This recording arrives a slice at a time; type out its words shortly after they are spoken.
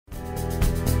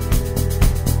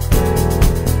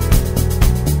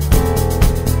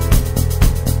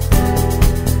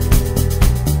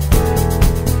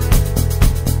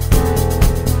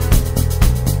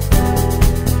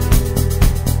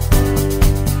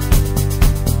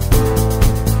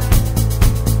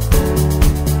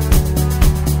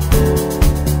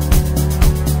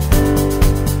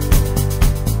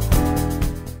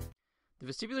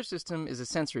vestibular system is a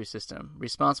sensory system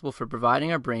responsible for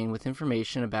providing our brain with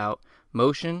information about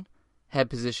motion, head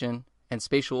position, and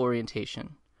spatial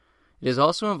orientation. It is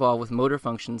also involved with motor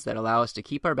functions that allow us to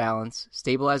keep our balance,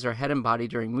 stabilize our head and body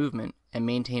during movement, and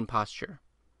maintain posture.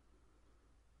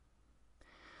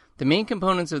 The main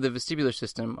components of the vestibular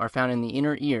system are found in the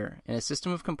inner ear in a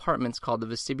system of compartments called the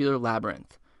vestibular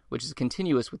labyrinth, which is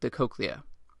continuous with the cochlea.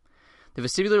 The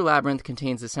vestibular labyrinth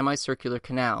contains the semicircular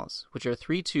canals, which are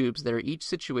 3 tubes that are each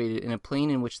situated in a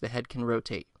plane in which the head can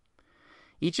rotate.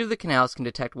 Each of the canals can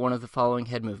detect one of the following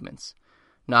head movements: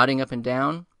 nodding up and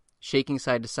down, shaking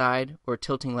side to side, or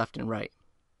tilting left and right.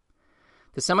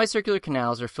 The semicircular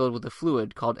canals are filled with a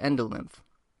fluid called endolymph.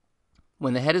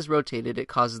 When the head is rotated, it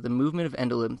causes the movement of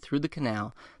endolymph through the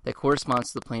canal that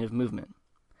corresponds to the plane of movement.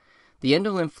 The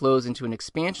endolymph flows into an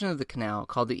expansion of the canal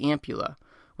called the ampulla,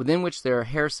 within which there are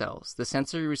hair cells, the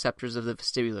sensory receptors of the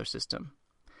vestibular system.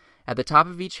 At the top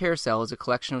of each hair cell is a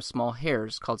collection of small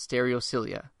hairs called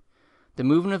stereocilia. The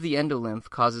movement of the endolymph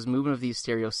causes movement of these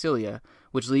stereocilia,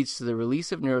 which leads to the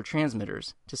release of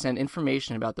neurotransmitters to send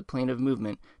information about the plane of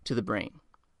movement to the brain.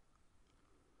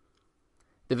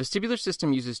 The vestibular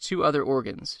system uses 2 other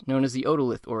organs, known as the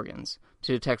otolith organs,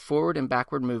 to detect forward and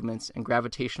backward movements and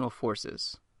gravitational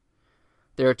forces.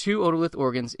 There are 2 otolith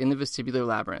organs in the vestibular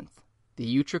labyrinth: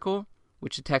 the utricle,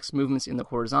 which detects movements in the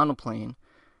horizontal plane,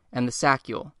 and the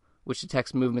saccule, which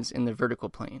detects movements in the vertical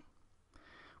plane.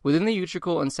 Within the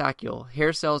utricle and saccule,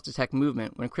 hair cells detect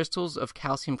movement when crystals of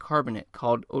calcium carbonate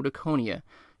called otoconia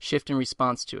shift in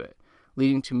response to it,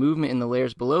 leading to movement in the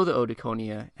layers below the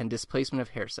otoconia and displacement of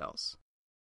hair cells.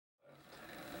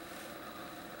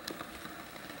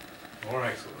 More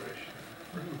acceleration.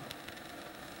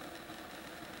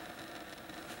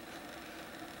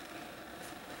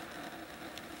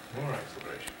 More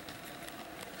acceleration.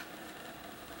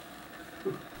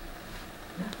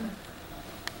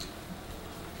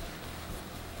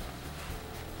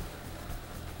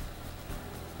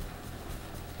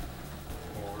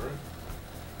 More.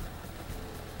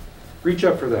 Reach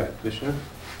up for that, Vishnu.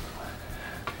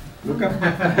 Look up.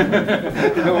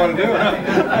 You don't want to do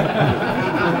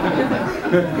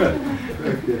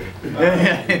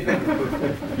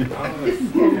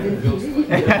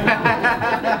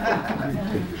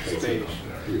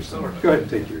Stationary. Go ahead and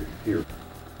take your.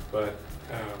 But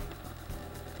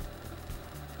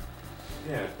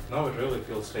yeah, now it really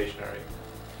feels stationary.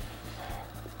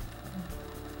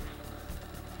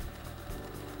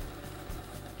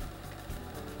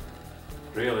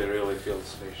 Really feels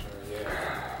stationary. Yeah.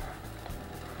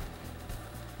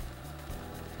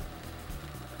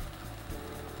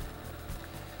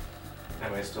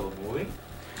 Am I still moving?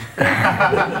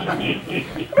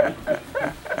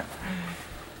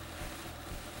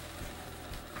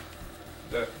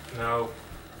 Now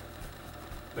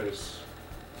there's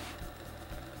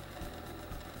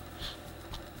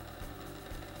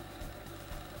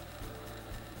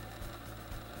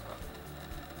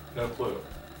no clue.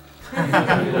 I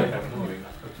feel like I'm moving.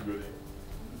 That's good.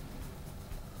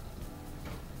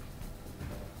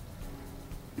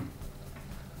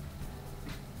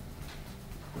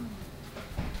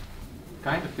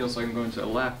 Kind of feels like I'm going to the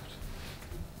left.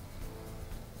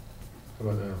 How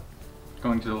about now?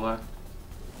 Going to the left.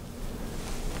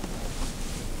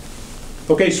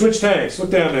 Okay, switch tanks.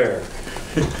 Look down there.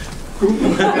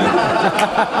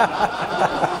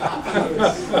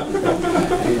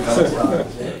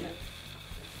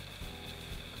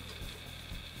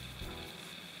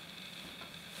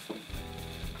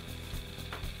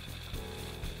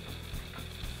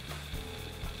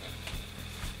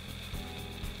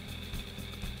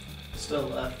 Still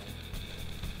left.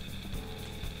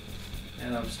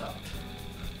 And I'm stopped.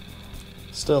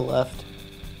 Still left.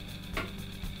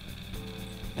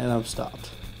 And I'm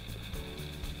stopped.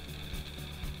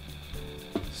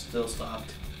 Still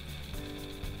stopped.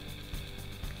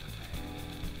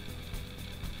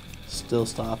 Still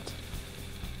stopped.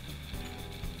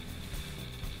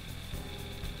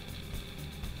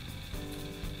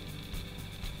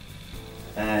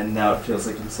 And now it feels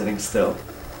like I'm sitting still.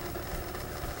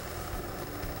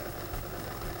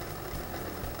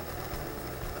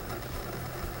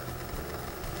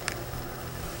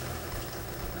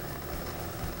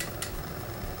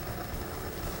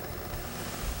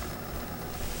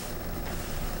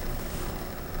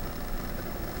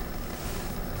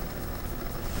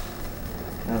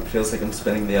 Now it feels like I'm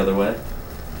spinning the other way.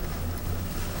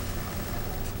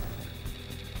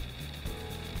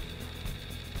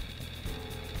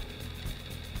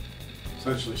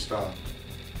 Essentially stopped.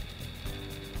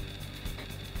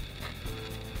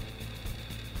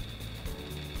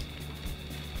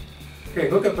 Okay,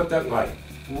 look up at that light.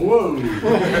 Whoa!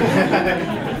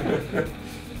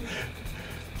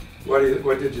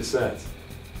 What did you sense?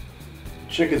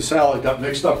 Chicken salad got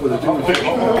mixed up with a tuna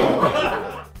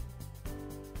fish.